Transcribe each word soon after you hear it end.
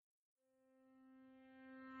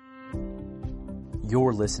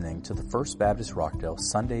You're listening to the First Baptist Rockdale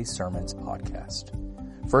Sunday Sermons podcast.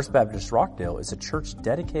 First Baptist Rockdale is a church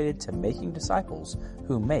dedicated to making disciples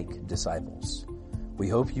who make disciples. We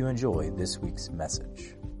hope you enjoy this week's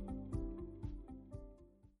message.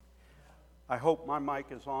 I hope my mic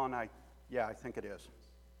is on. I think it is.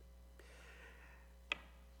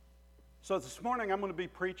 So this morning I'm going to be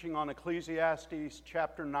preaching on Ecclesiastes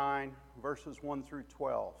chapter 9, verses 1 through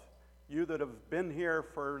 12. You that have been here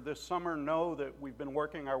for this summer know that we've been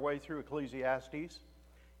working our way through Ecclesiastes,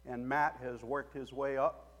 and Matt has worked his way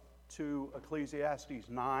up to Ecclesiastes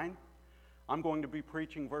 9. I'm going to be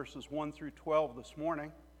preaching verses 1 through 12 this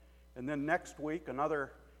morning, and then next week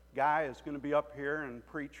another guy is going to be up here and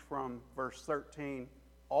preach from verse 13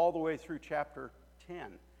 all the way through chapter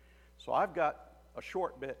 10. So I've got a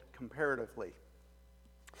short bit comparatively.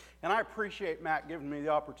 And I appreciate Matt giving me the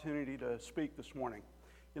opportunity to speak this morning.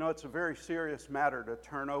 You know, it's a very serious matter to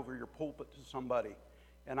turn over your pulpit to somebody,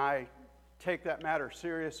 and I take that matter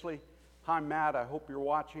seriously. Hi, Matt, I hope you're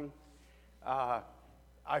watching. I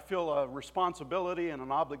feel a responsibility and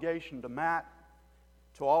an obligation to Matt,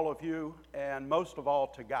 to all of you, and most of all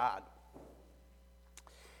to God.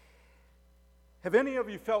 Have any of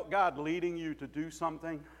you felt God leading you to do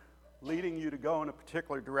something, leading you to go in a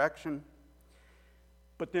particular direction,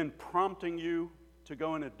 but then prompting you to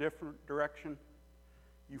go in a different direction?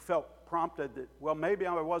 You felt prompted that, well, maybe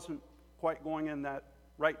I wasn't quite going in that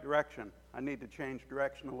right direction. I need to change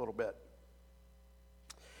direction a little bit.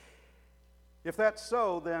 If that's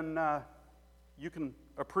so, then you can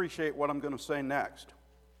appreciate what I'm going to say next.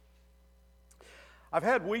 I've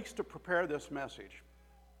had weeks to prepare this message.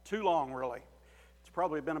 Too long, really. It's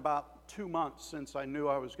probably been about 2 months since I knew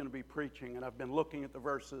I was going to be preaching, and I've been looking at the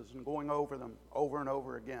verses and going over them over and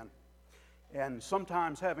over again. And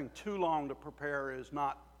sometimes having too long to prepare is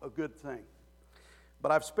not a good thing.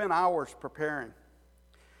 But I've spent hours preparing.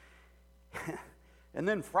 And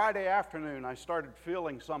then Friday afternoon, I started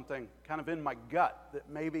feeling something kind of in my gut that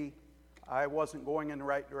maybe I wasn't going in the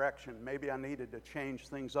right direction. Maybe I needed to change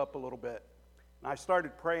things up a little bit. And I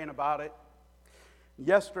started praying about it.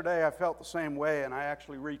 Yesterday, I felt the same way, and I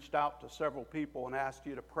actually reached out to several people and asked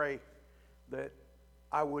you to pray that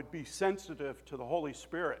I would be sensitive to the Holy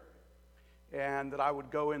Spirit and that I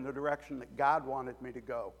would go in the direction that God wanted me to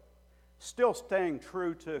go. Still staying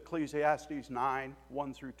true to Ecclesiastes 9,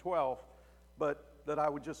 1 through 12, but that I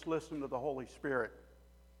would just listen to the Holy Spirit.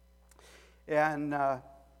 And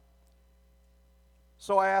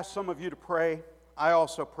so I asked some of you to pray. I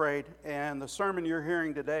also prayed, and the sermon you're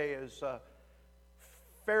hearing today is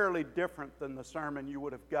fairly different than the sermon you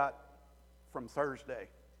would have got from Thursday.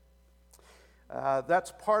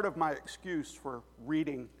 That's part of my excuse for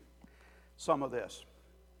reading some of this,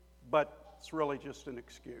 but it's really just an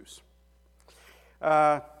excuse.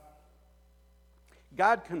 God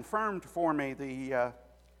confirmed for me the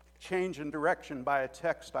change in direction by a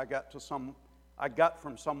text I got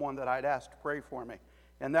from someone that I'd asked to pray for me,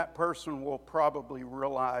 and that person will probably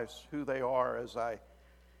realize who they are as I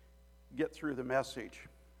get through the message.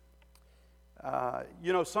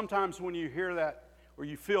 Sometimes when you hear that or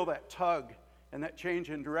you feel that tug and that change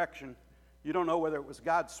in direction, you don't know whether it was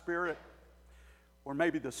God's Spirit or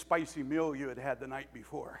maybe the spicy meal you had had the night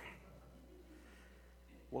before.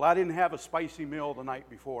 Well, I didn't have a spicy meal the night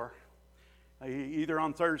before, either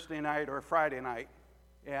on Thursday night or Friday night.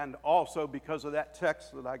 And also because of that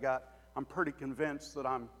text that I got, I'm pretty convinced that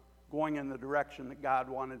I'm going in the direction that God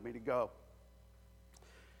wanted me to go.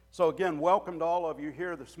 So again, welcome to all of you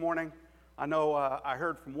here this morning. I know I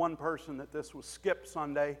heard from one person that this was Skip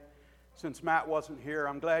Sunday. Since Matt wasn't here,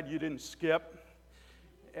 I'm glad you didn't skip.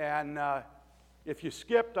 And if you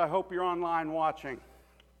skipped, I hope you're online watching.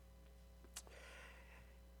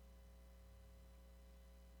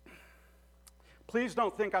 Please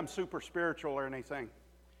don't think I'm super spiritual or anything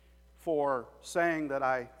for saying that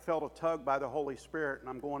I felt a tug by the Holy Spirit and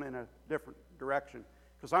I'm going in a different direction,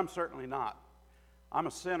 because I'm certainly not. I'm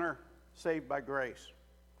a sinner saved by grace.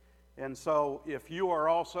 And so if you are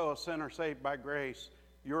also a sinner saved by grace,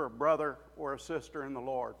 you're a brother or a sister in the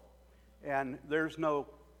Lord. And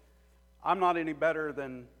I'm not any better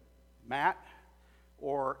than Matt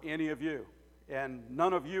or any of you. And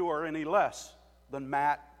none of you are any less than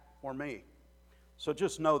Matt or me. So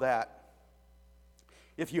just know that.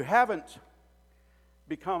 If you haven't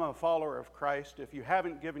become a follower of Christ, if you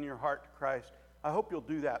haven't given your heart to Christ, I hope you'll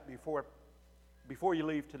do that before you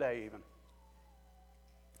leave today even.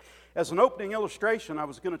 As an opening illustration, I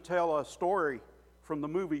was going to tell a story from the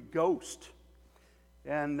movie Ghost.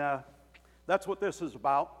 And that's what this is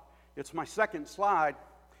about. It's my second slide,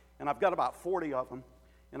 and I've got about 40 of them.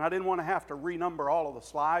 And I didn't want to have to renumber all of the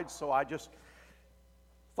slides, so I just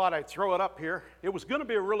thought I'd throw it up here. It was going to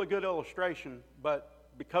be a really good illustration, but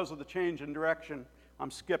because of the change in direction,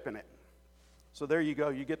 I'm skipping it. So there you go.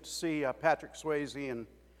 You get to see Patrick Swayze and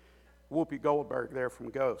Whoopi Goldberg there from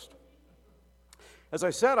Ghost. As I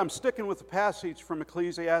said, I'm sticking with the passage from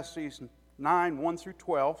Ecclesiastes 9, 1 through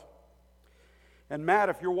 12. And Matt,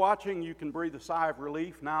 if you're watching, you can breathe a sigh of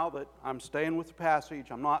relief now that I'm staying with the passage.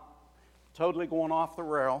 I'm not totally going off the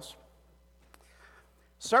rails.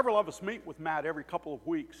 Several of us meet with Matt every couple of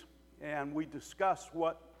weeks, and we discuss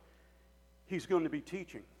what he's going to be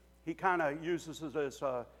teaching. He kind of uses it as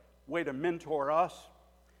a way to mentor us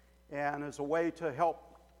and as a way to help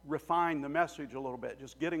refine the message a little bit,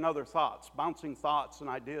 just getting other thoughts, bouncing thoughts and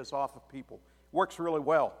ideas off of people. Works really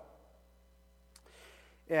well.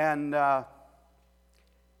 And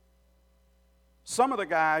some of the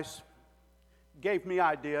guys gave me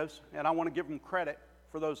ideas, and I want to give them credit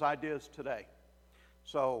for those ideas today.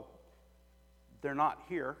 So they're not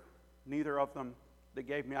here. Neither of them that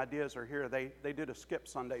gave me ideas are here. They did a skip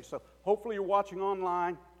Sunday. So hopefully you're watching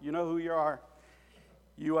online. You know who you are.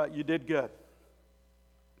 You did good.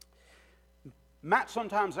 Matt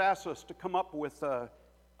sometimes asks us to come up with a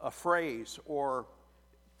phrase or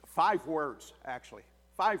 5 words, actually.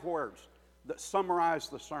 5 words that summarize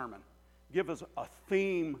the sermon. Give us a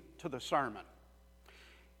theme to the sermon.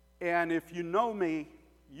 And if you know me,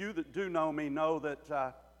 you that do know me know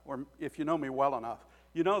that, or if you know me well enough,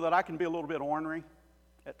 you know that I can be a little bit ornery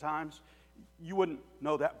at times. You wouldn't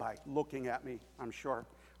know that by looking at me, I'm sure.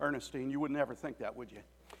 Ernestine, you would never think that, would you?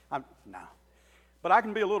 No. But I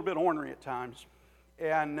can be a little bit ornery at times.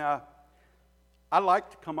 And I like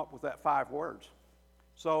to come up with that 5 words.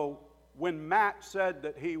 So when Matt said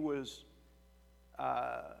that he was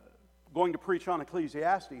going to preach on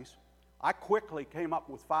Ecclesiastes, I quickly came up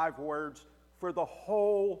with 5 words for the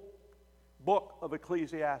whole book of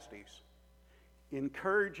Ecclesiastes.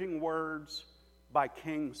 Encouraging words by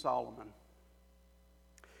King Solomon.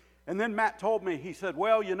 And then Matt told me, he said,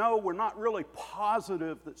 well, you know, we're not really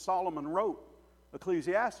positive that Solomon wrote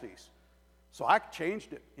Ecclesiastes. So I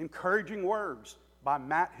changed it. Encouraging words by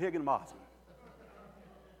Matt Higginbotham.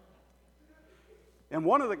 And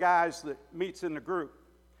one of the guys that meets in the group,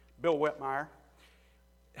 Bill Whitmire,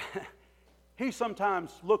 he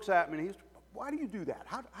sometimes looks at me and he's, why do you do that?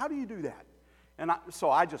 How do you do that? And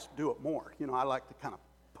so I just do it more. You know, I like to kind of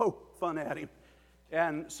poke fun at him.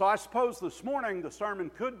 And so I suppose this morning the sermon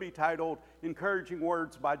could be titled Encouraging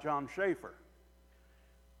Words by John Shaffer.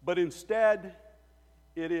 But instead,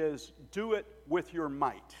 it is do it with your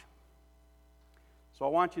might. So I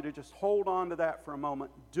want you to just hold on to that for a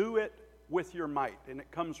moment. Do it with your might. And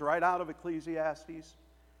it comes right out of Ecclesiastes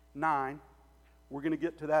 9. We're going to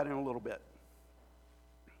get to that in a little bit.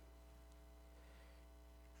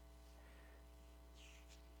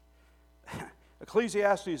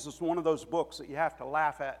 Ecclesiastes is one of those books that you have to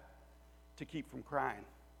laugh at to keep from crying.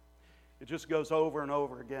 It just goes over and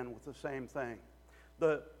over again with the same thing.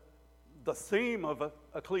 The theme of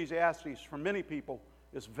Ecclesiastes for many people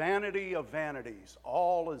is vanity of vanities.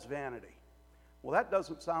 All is vanity. Well, that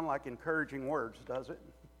doesn't sound like encouraging words, does it?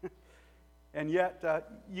 And yet,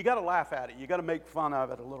 you got to laugh at it. You got to make fun of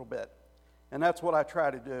it a little bit. And that's what I try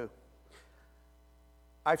to do.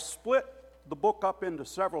 I've split the book up into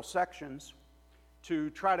several sections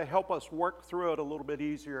to try to help us work through it a little bit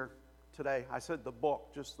easier today. I said the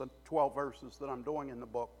book, just the 12 verses that I'm doing in the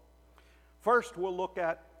book. First, we'll look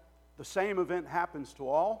at the same event happens to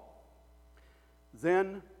all.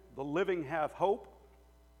 Then, the living have hope.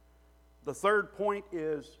 The third point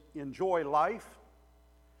is enjoy life.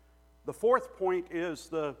 The fourth point is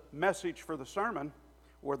the message for the sermon,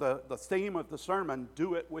 or the theme of the sermon,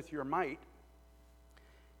 do it with your might.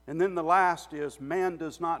 And then the last is man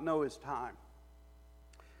does not know his time.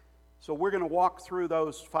 So we're going to walk through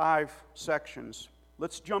those 5 sections.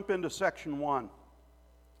 Let's jump into section 1.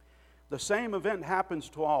 The same event happens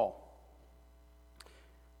to all.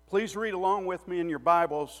 Please read along with me in your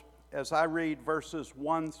Bibles as I read verses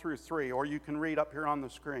 1 through 3, or you can read up here on the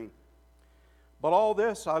screen. But all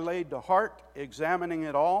this I laid to heart, examining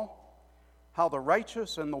it all, how the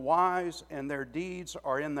righteous and the wise and their deeds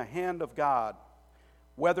are in the hand of God.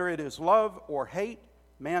 Whether it is love or hate,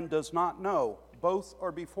 man does not know. Both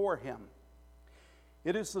are before him.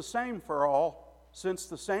 It is the same for all, since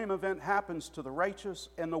the same event happens to the righteous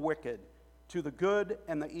and the wicked, to the good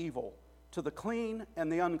and the evil, to the clean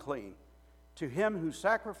and the unclean, to him who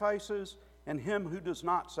sacrifices and him who does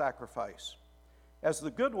not sacrifice. As the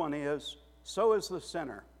good one is, so is the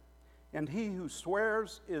sinner, and he who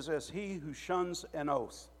swears is as he who shuns an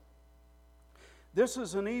oath. This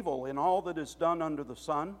is an evil in all that is done under the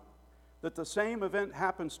sun, that the same event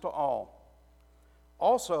happens to all.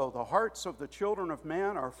 Also, the hearts of the children of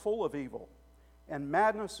man are full of evil, and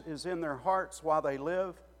madness is in their hearts while they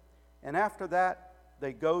live, and after that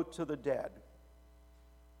they go to the dead.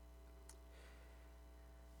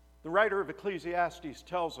 The writer of Ecclesiastes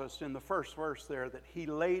tells us in the first verse there that he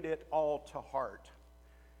laid it all to heart.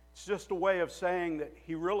 It's just a way of saying that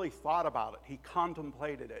he really thought about it. He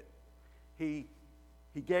contemplated it. He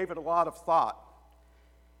gave it a lot of thought.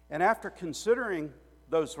 And after considering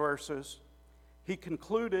those verses, he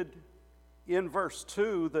concluded in verse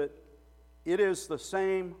 2 that it is the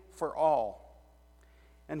same for all.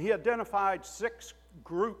 And he identified 6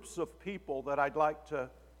 groups of people that I'd like to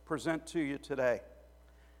present to you today.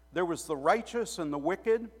 There was the righteous and the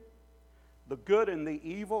wicked, the good and the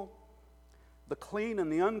evil, the clean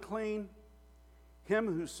and the unclean, him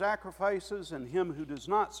who sacrifices and him who does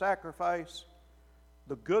not sacrifice,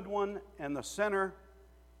 the good one and the sinner,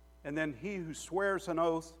 and then he who swears an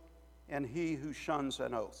oath and he who shuns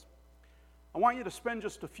an oath. I want you to spend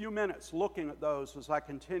just a few minutes looking at those as I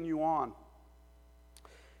continue on.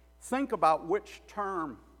 Think about which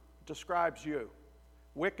term describes you.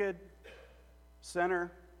 Wicked,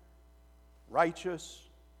 sinner, righteous,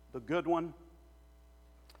 the good one.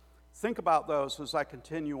 Think about those as I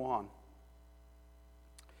continue on.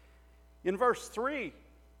 In verse 3,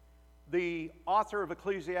 the author of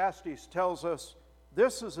Ecclesiastes tells us,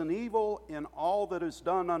 "This is an evil in all that is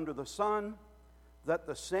done under the sun, that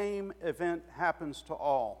the same event happens to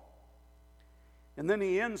all." And then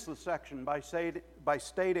he ends the section by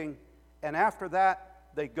stating, "And after that,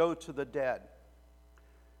 they go to the dead."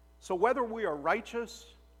 So whether we are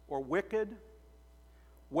righteous or wicked,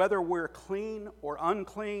 whether we're clean or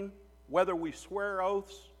unclean, whether we swear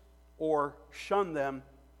oaths or shun them,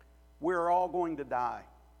 we're all going to die.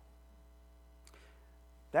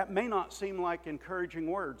 That may not seem like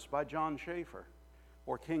encouraging words by John Shaffer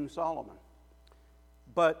or King Solomon,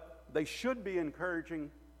 but they should be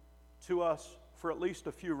encouraging to us for at least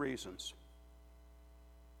a few reasons.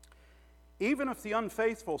 Even if the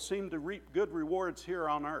unfaithful seem to reap good rewards here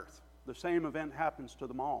on earth, the same event happens to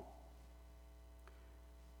them all.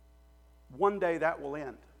 One day that will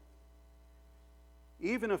end.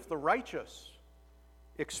 Even if the righteous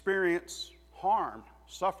experience harm,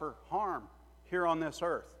 suffer harm here on this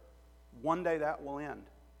earth, one day that will end.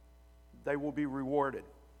 They will be rewarded.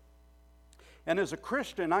 And as a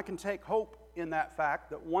Christian, I can take hope in that fact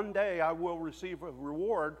that one day I will receive a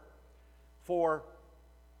reward for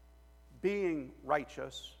being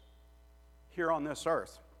righteous here on this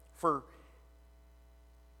earth, for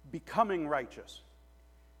becoming righteous.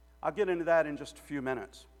 I'll get into that in just a few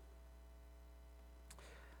minutes.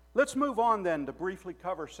 Let's move on then to briefly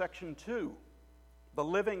cover section 2, the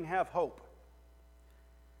living have hope.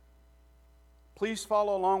 Please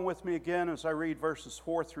follow along with me again as I read verses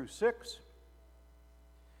 4 through 6.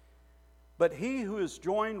 "But he who is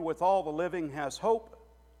joined with all the living has hope,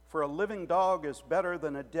 for a living dog is better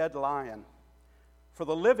than a dead lion. For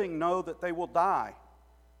the living know that they will die,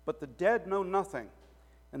 but the dead know nothing,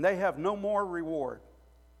 and they have no more reward,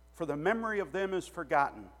 for the memory of them is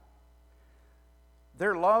forgotten.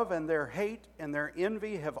 Their love and their hate and their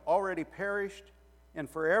envy have already perished, and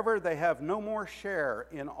forever they have no more share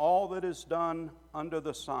in all that is done under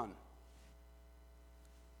the sun."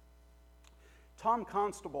 Tom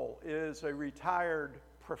Constable is a retired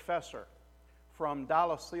professor from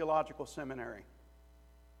Dallas Theological Seminary.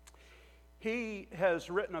 He has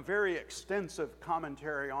written a very extensive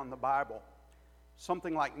commentary on the Bible,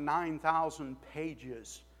 something like 9,000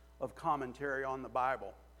 pages of commentary on the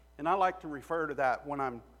Bible. And I like to refer to that when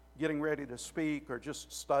I'm getting ready to speak or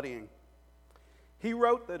just studying. He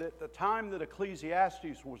wrote that at the time that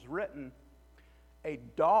Ecclesiastes was written, a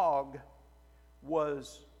dog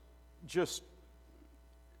was just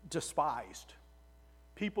despised.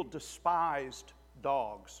 People despised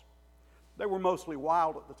dogs. They were mostly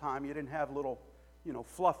wild at the time. You didn't have little,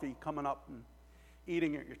 Fluffy coming up and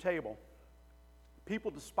eating at your table.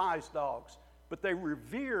 People despised dogs, but they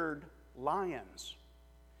revered lions.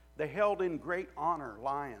 They held in great honor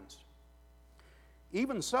lions.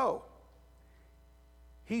 Even so,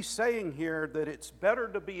 he's saying here that it's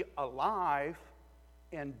better to be alive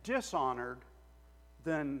and dishonored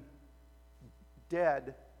than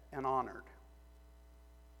dead and honored.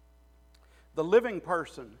 The living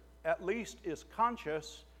person at least is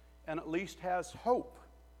conscious and at least has hope.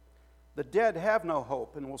 The dead have no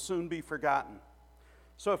hope and will soon be forgotten.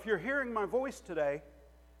 So if you're hearing my voice today,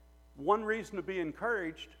 one reason to be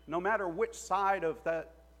encouraged, no matter which side of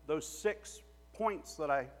those 6 points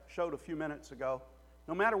that I showed a few minutes ago,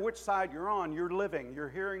 no matter which side you're on, you're living, you're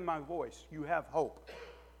hearing my voice, you have hope.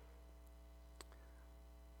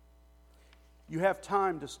 you have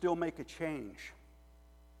time to still make a change.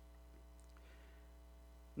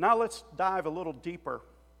 Now let's dive a little deeper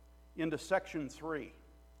into section 3,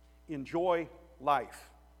 enjoy life.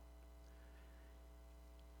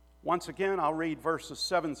 Once again, I'll read verses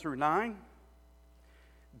 7 through 9.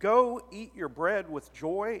 Go eat your bread with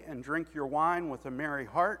joy and drink your wine with a merry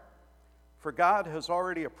heart, for God has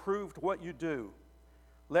already approved what you do.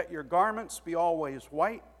 Let your garments be always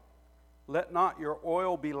white. Let not your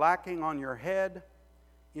oil be lacking on your head.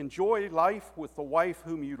 Enjoy life with the wife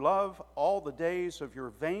whom you love all the days of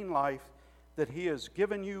your vain life that he has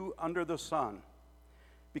given you under the sun,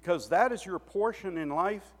 because that is your portion in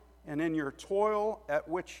life and in your toil at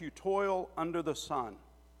which you toil under the sun.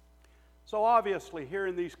 So obviously, here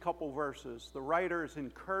in these couple verses, the writer is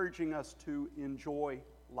encouraging us to enjoy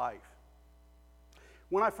life.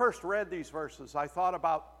 When I first read these verses, I thought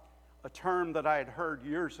about a term that I had heard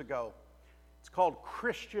years ago. It's called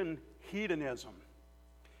Christian hedonism.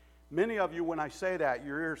 Many of you, when I say that,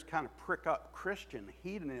 your ears kind of prick up. Christian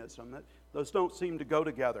hedonism, those don't seem to go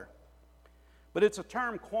together. But it's a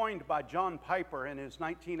term coined by John Piper in his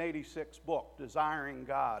 1986 book, Desiring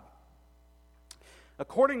God.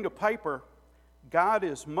 According to Piper, God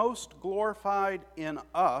is most glorified in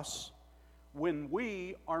us when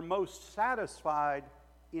we are most satisfied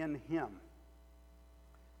in Him.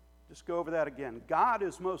 Just go over that again. God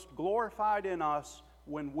is most glorified in us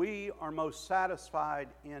when we are most satisfied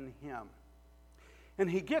in Him. And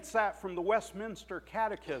he gets that from the Westminster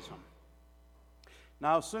Catechism.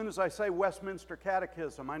 Now, as soon as I say Westminster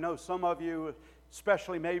Catechism, I know some of you,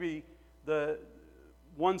 especially maybe the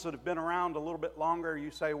ones that have been around a little bit longer, you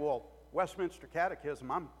say, well, Westminster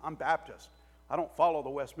Catechism, I'm Baptist. I don't follow the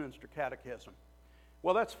Westminster Catechism.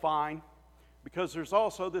 Well, that's fine, because there's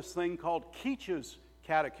also this thing called Keach's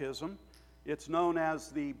Catechism. It's known as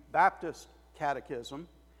the Baptist Catechism,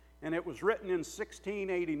 and it was written in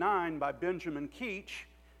 1689 by Benjamin Keach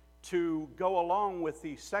to go along with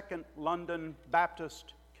the Second London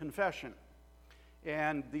Baptist Confession.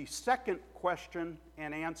 And the second question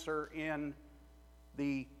and answer in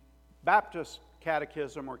the Baptist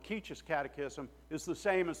Catechism, or Keach's Catechism, is the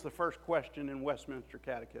same as the first question in Westminster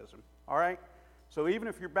Catechism. All right? So even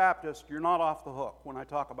if you're Baptist, you're not off the hook when I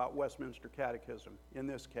talk about Westminster Catechism in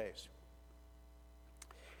this case.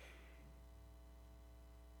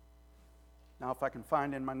 Now, if I can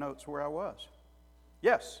find in my notes where I was.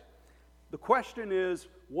 Yes, the question is,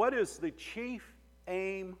 what is the chief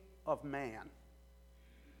aim of man?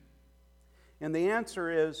 And the answer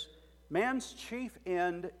is, man's chief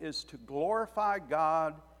end is to glorify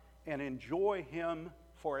God and enjoy Him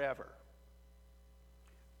forever.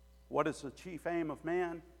 What is the chief aim of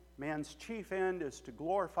man? Man's chief end is to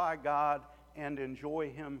glorify God and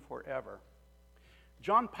enjoy Him forever.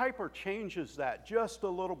 John Piper changes that just a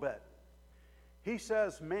little bit. He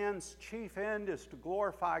says man's chief end is to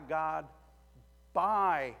glorify God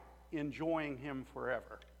by enjoying Him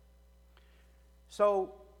forever.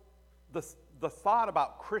 So the thought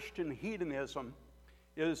about Christian hedonism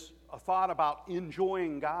is a thought about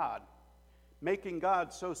enjoying God, making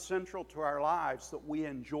God so central to our lives that we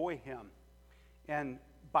enjoy Him. And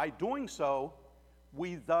by doing so,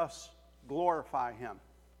 we thus glorify Him.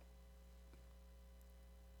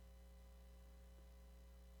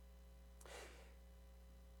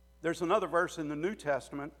 There's another verse in the New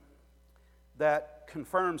Testament that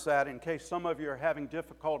confirms that, in case some of you are having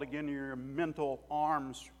difficulty getting your mental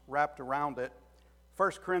arms wrapped around it.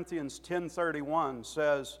 1 Corinthians 10:31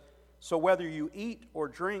 says, "So whether you eat or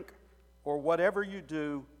drink or whatever you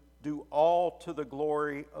do, do all to the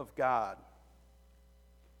glory of God."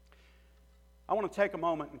 I want to take a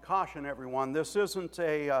moment and caution everyone, this isn't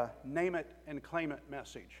a name it and claim it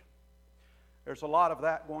message. There's a lot of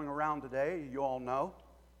that going around today, you all know.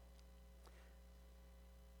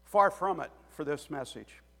 Far from it for this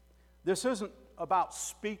message. This isn't about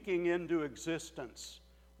speaking into existence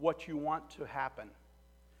what you want to happen.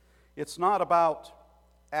 It's not about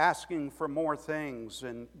asking for more things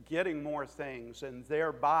and getting more things and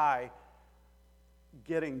thereby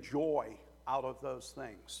getting joy out of those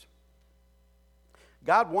things.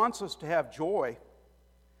 God wants us to have joy,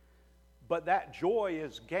 but that joy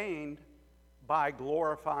is gained by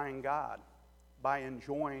glorifying God, by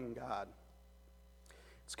enjoying God.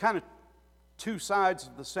 It's kind of two sides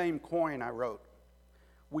of the same coin, I wrote.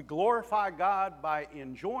 We glorify God by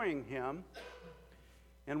enjoying Him,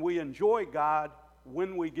 and we enjoy God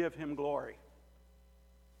when we give Him glory.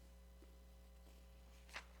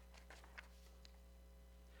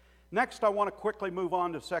 Next, I want to quickly move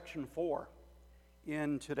on to section 4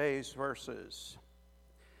 in today's verses.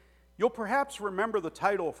 You'll perhaps remember the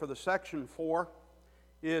title for the section 4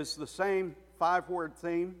 is the same 5-word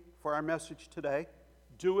theme for our message today.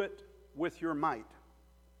 Do it with your might.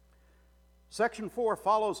 Section 4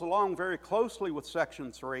 follows along very closely with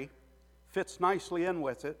Section 3, fits nicely in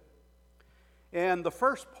with it. And the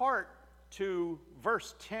first part to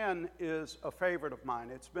verse 10 is a favorite of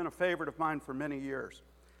mine. It's been a favorite of mine for many years.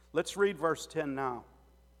 Let's read verse 10 now.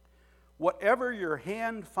 Whatever your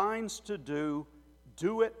hand finds to do,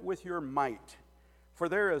 do it with your might. For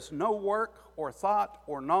there is no work or thought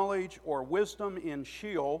or knowledge or wisdom in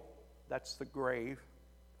Sheol, that's the grave,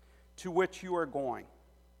 to which you are going.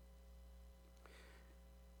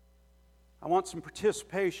 I want some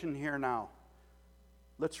participation here now.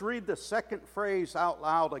 Let's read the second phrase out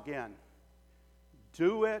loud again.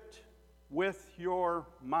 Do it with your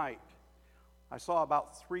might. I saw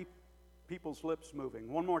about 3 people's lips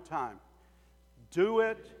moving. One more time. Do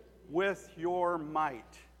it with your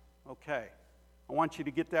might. Okay. I want you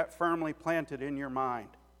to get that firmly planted in your mind.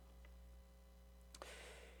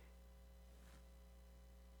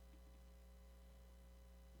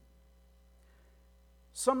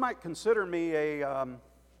 Some might consider me a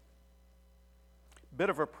bit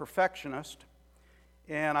of a perfectionist,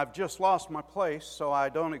 and I've just lost my place, so I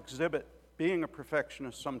don't exhibit being a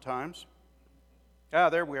perfectionist sometimes.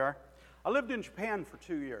 There we are. I lived in Japan for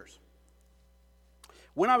 2 years.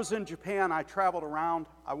 When I was in Japan, I traveled around.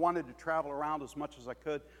 I wanted to travel around as much as I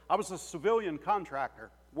could. I was a civilian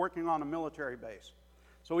contractor working on a military base.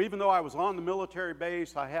 So even though I was on the military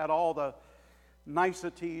base, I had all the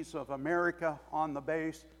niceties of America on the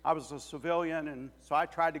base. I was a civilian, and so I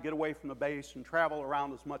tried to get away from the base and travel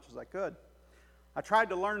around as much as I could. I tried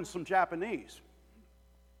to learn some Japanese.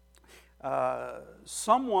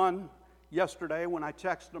 Someone yesterday, when I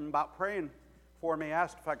texted them about praying for me,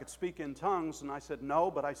 asked if I could speak in tongues, and I said no,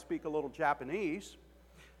 but I speak a little Japanese.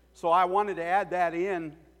 So I wanted to add that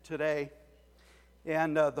in today.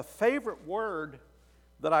 And the favorite word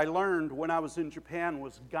that I learned when I was in Japan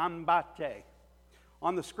was ganbatte.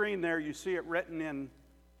 On the screen there, you see it written in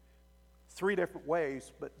 3 different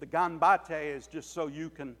ways, but the ganbatte is just so you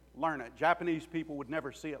can learn it. Japanese people would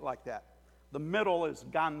never see it like that. The middle is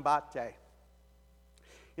ganbatte.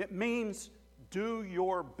 It means do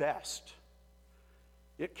your best.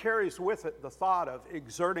 It carries with it the thought of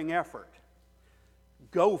exerting effort.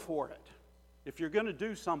 Go for it. If you're going to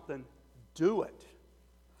do something, do it.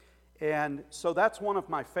 And so that's one of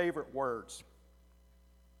my favorite words.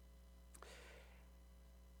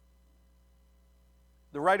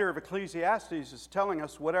 The writer of Ecclesiastes is telling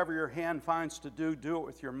us, whatever your hand finds to do, do it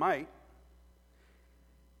with your might.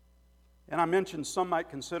 And I mentioned some might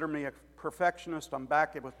consider me a perfectionist. I'm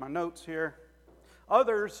back with my notes here.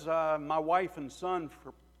 Others, my wife and son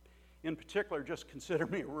in particular, just consider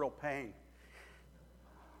me a real pain.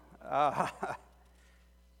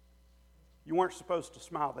 You weren't supposed to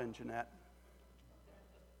smile then, Jeanette.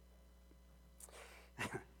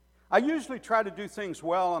 I usually try to do things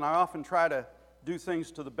well, and I often try to do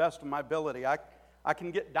things to the best of my ability. I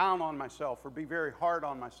can get down on myself or be very hard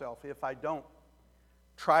on myself if I don't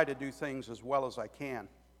try to do things as well as I can.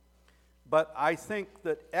 But I think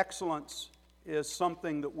that excellence is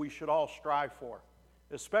something that we should all strive for,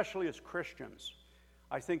 especially as Christians.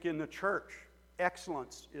 I think in the church,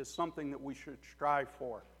 excellence is something that we should strive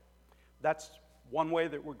for. That's one way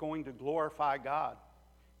that we're going to glorify God,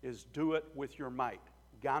 is do it with your might.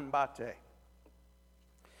 Ganbatte.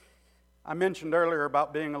 I mentioned earlier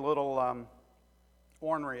about being a little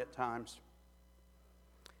ornery at times.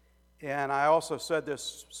 And I also said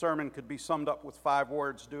this sermon could be summed up with 5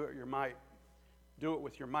 words, do it with your might. Do it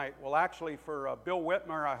with your might. Well, actually, for Bill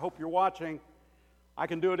Whitmer, I hope you're watching, I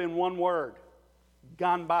can do it in 1 word,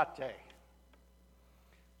 ganbatte.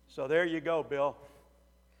 So there you go, Bill.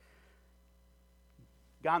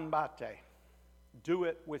 Ganbatte. Do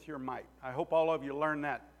it with your might. I hope all of you learn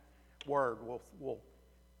that word. We'll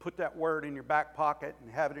put that word in your back pocket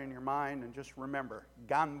and have it in your mind, and just remember,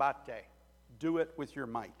 ganbatte. Do it with your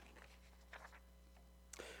might.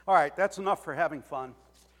 All right, that's enough for having fun.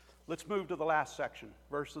 Let's move to the last section,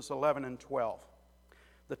 verses 11 and 12.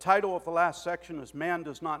 The title of the last section is Man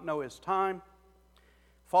Does Not Know His Time.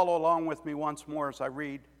 Follow along with me once more as I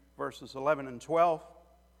read verses 11 and 12.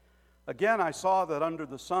 Again, I saw that under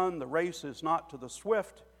the sun the race is not to the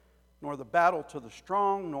swift, nor the battle to the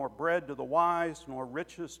strong, nor bread to the wise, nor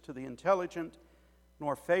riches to the intelligent,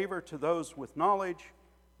 nor favor to those with knowledge,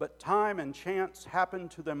 but time and chance happen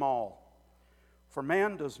to them all. For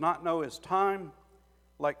man does not know his time,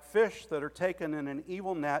 like fish that are taken in an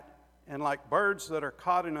evil net, and like birds that are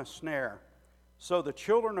caught in a snare. So the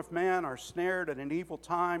children of man are snared at an evil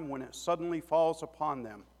time when it suddenly falls upon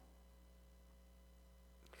them.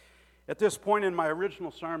 At this point in my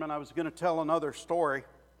original sermon, I was going to tell another story,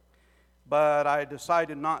 but I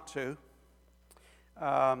decided not to.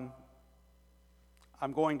 I'm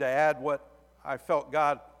going to add what I felt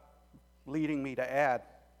God leading me to add.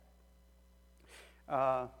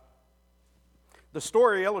 The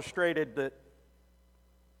story illustrated that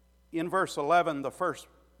in verse 11, the first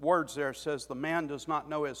words there says, the man does not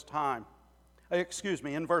know his time.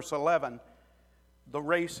 In verse 11, the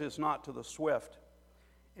race is not to the swift.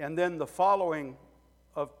 And then the following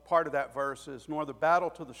of part of that verse is, nor the battle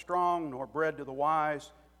to the strong, nor bread to the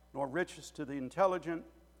wise, nor riches to the intelligent,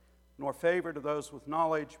 nor favor to those with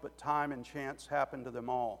knowledge, but time and chance happen to them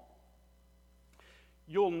all.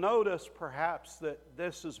 You'll notice perhaps that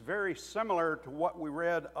this is very similar to what we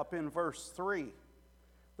read up in verse 3.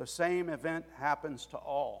 The same event happens to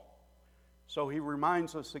all. So he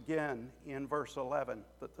reminds us again in verse 11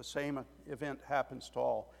 that the same event happens to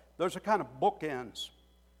all. Those are kind of bookends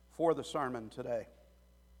for the sermon today.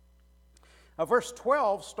 Now, verse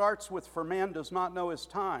 12 starts with, for man does not know his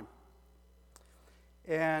time.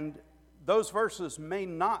 And those verses may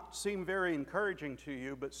not seem very encouraging to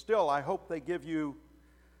you, but still I hope they give you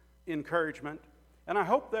encouragement. And I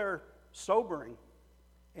hope they're sobering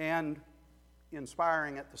and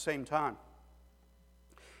inspiring at the same time.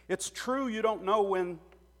 It's true you don't know when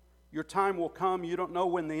your time will come. You don't know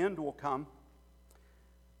when the end will come.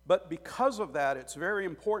 But because of that, it's very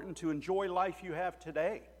important to enjoy life you have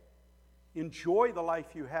today. Enjoy the life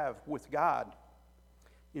you have with God.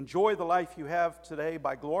 Enjoy the life you have today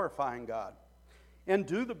by glorifying God. And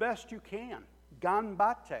do the best you can.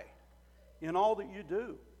 Ganbate. In all that you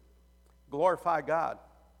do. Glorify God.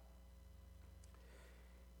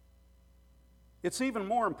 It's even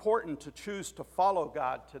more important to choose to follow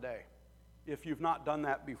God today, if you've not done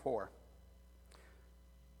that before.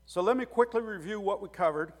 So let me quickly review what we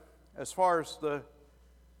covered as far as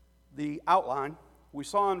the outline. We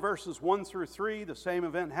saw in verses 1 through 3, the same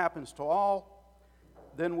event happens to all.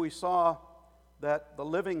 Then we saw that the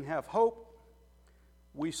living have hope.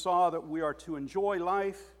 We saw that we are to enjoy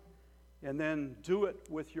life and then do it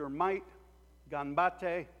with your might,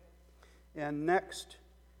 ganbate. And next,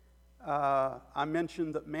 I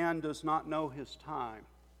mentioned that man does not know his time.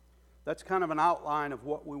 That's kind of an outline of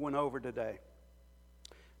what we went over today.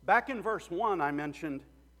 Back in verse 1, I mentioned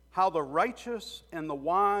how the righteous and the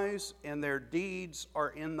wise and their deeds are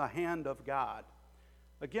in the hand of God.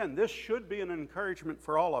 Again, this should be an encouragement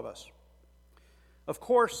for all of us. Of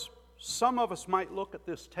course, some of us might look at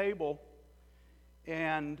this table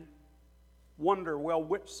and wonder, well,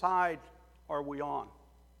 which side are we on?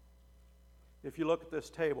 If you look at this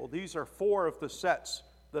table, these are 4 of the sets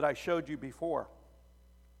that I showed you before.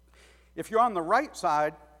 If you're on the right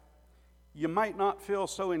side, you might not feel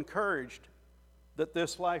so encouraged that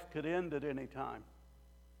this life could end at any time.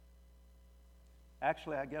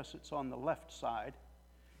 Actually, I guess it's on the left side.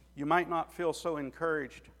 You might not feel so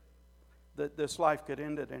encouraged that this life could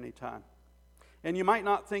end at any time. And you might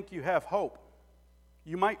not think you have hope.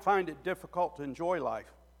 You might find it difficult to enjoy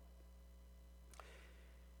life.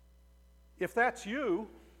 If that's you,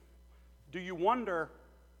 do you wonder,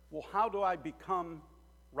 well, how do I become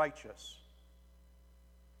righteous?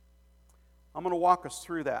 I'm going to walk us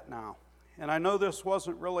through that now. And I know this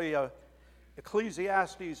wasn't really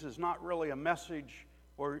Ecclesiastes is not really a message,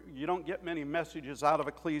 or you don't get many messages out of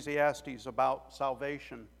Ecclesiastes about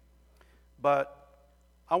salvation. But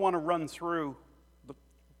I want to run through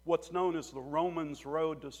what's known as the Romans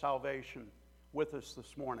road to salvation with us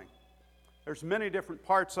this morning. There's many different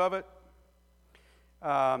parts of it.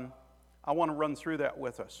 I want to run through that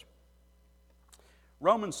with us.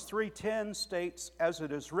 Romans 3:10 states, as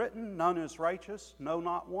it is written, none is righteous, no,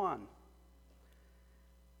 not one.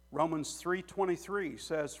 Romans 3:23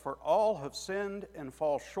 says, for all have sinned and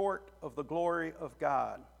fall short of the glory of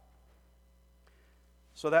God.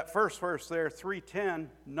 So that first verse there, 3:10,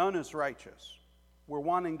 none is righteous. We're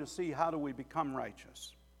wanting to see how do we become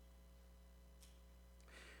righteous.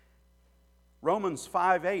 Romans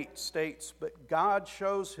 5:8 states, but God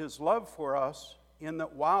shows his love for us in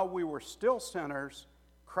that while we were still sinners,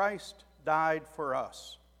 Christ died for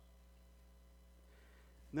us.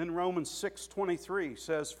 And then Romans 6:23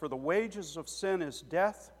 says, for the wages of sin is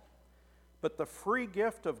death, but the free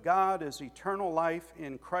gift of God is eternal life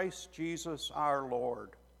in Christ Jesus our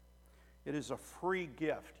Lord. It is a free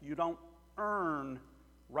gift. You don't earn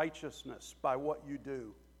righteousness by what you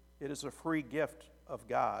do. It is a free gift of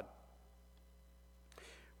God.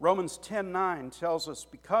 Romans 10:9 tells us,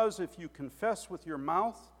 because if you confess with your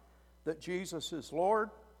mouth that Jesus is Lord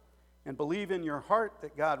and believe in your heart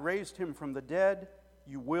that God raised him from the dead,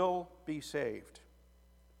 you will be saved.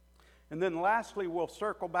 And then lastly, we'll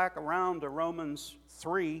circle back around to Romans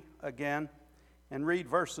 3 again and read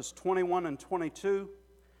verses 21 and 22.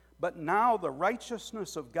 But now the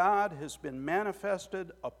righteousness of God has been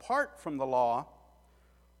manifested apart from the law,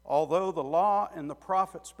 although the law and the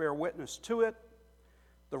prophets bear witness to it,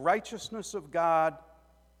 the righteousness of God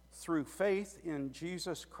through faith in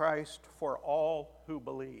Jesus Christ for all who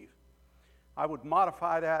believe. I would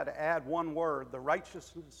modify that to add one word. The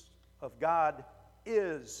righteousness of God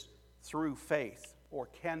is through faith, or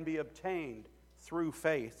can be obtained through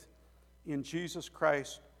faith in Jesus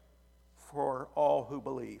Christ for all who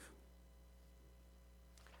believe.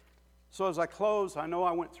 So as I close, I know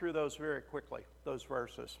I went through those very quickly, those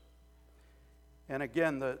verses. And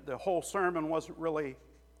again, the whole sermon wasn't really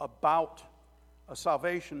about a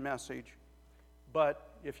salvation message,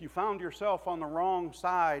 but if you found yourself on the wrong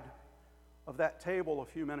side of that table a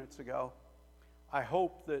few minutes ago, I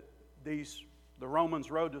hope that the Romans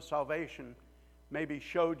Road to Salvation maybe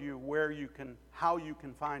showed you how you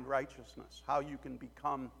can find righteousness, how you can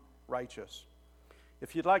become righteous.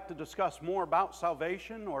 If you'd like to discuss more about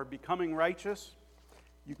salvation or becoming righteous,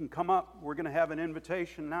 you can come up. We're going to have an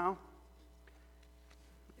invitation now.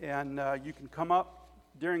 And you can come up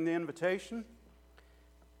during the invitation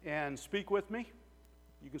and speak with me.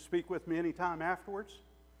 You can speak with me anytime afterwards.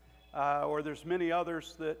 Or there's many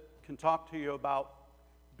others that can talk to you about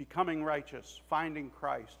becoming righteous, finding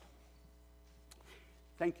Christ.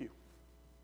 Thank you.